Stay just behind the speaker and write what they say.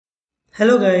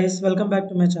Hello guys, welcome back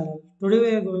to my channel. Today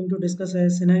we are going to discuss a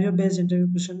scenario-based interview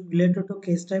question related to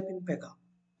case type in Pega.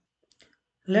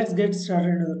 Let's get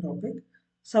started into the topic.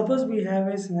 Suppose we have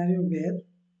a scenario where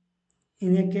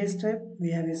in a case type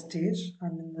we have a stage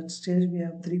and in that stage we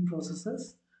have three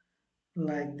processes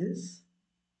like this,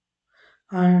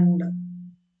 and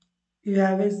you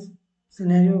have a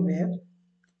scenario where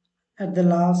at the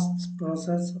last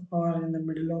process or in the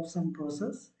middle of some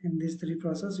process in these three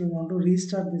process you want to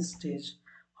restart this stage.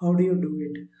 How do you do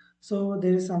it? So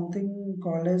there is something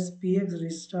called as px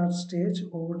restart stage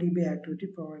OOTB activity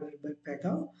provided by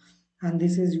Pega, and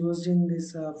this is used in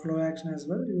this flow action as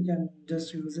well. You can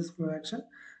just use this flow action,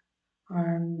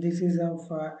 and this is of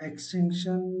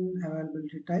extension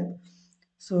availability type.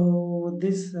 So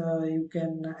this you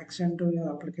can extend to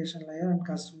your application layer and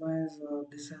customize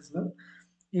this as well.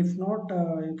 If not,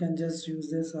 you can just use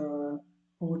this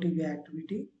OTB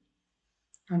activity,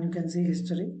 and you can see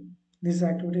history. This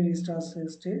activity restarts a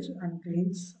stage and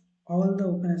cleans all the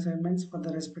open assignments for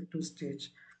the respective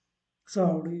stage. So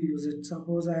how do you use it?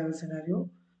 Suppose I have a scenario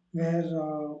where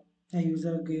a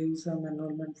user gives some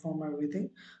enrollment form, everything.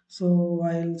 So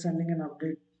while sending an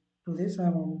update to this,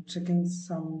 I'm checking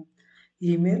some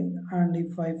email, and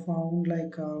if I found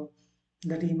like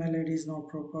that email ID is not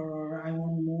proper, or I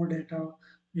want more data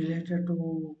related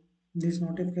to this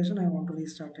notification, I want to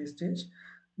restart a stage.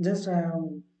 Just I have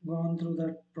gone through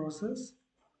that process.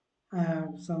 I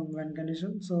have some when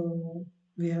condition. So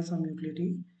we have some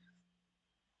utility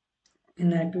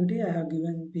in activity. I have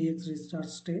given px restart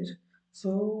stage.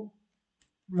 So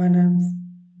when I'm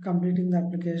completing the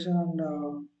application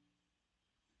and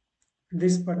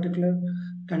this particular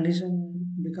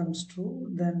condition becomes true,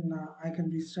 then I can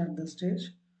restart the stage.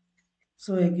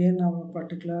 So again our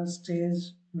particular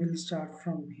stage will start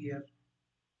from here.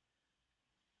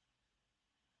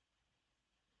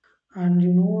 And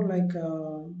like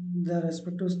the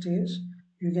respective stage,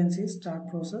 you can see start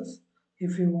process.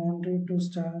 If you want it to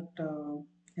start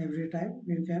every time,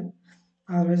 you can.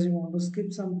 Otherwise you want to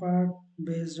skip some part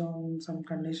based on some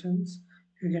conditions,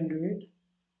 you can do it.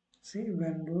 See,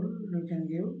 when rule you can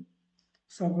give.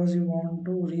 Suppose you want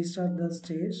to restart the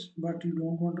stage but you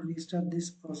don't want to restart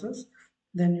this process,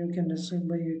 then you can restrict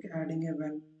by adding a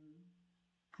when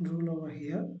rule over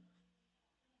here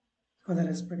for the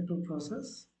respective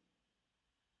process.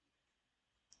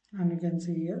 And you can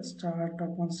see here start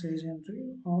upon stage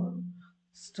entry or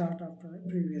start after a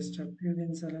previous step. You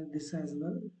can select this as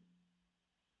well.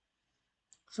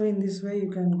 So in this way you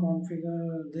can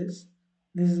configure this.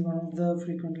 This is one of the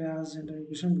frequently asked interview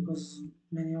question because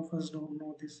many of us don't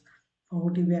know this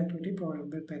OTB activity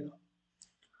provided by Pega.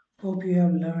 Hope you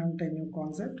have learned a new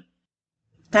concept.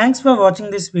 Thanks for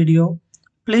watching this video.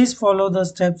 Please follow the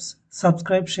steps,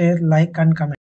 subscribe, share, like and comment.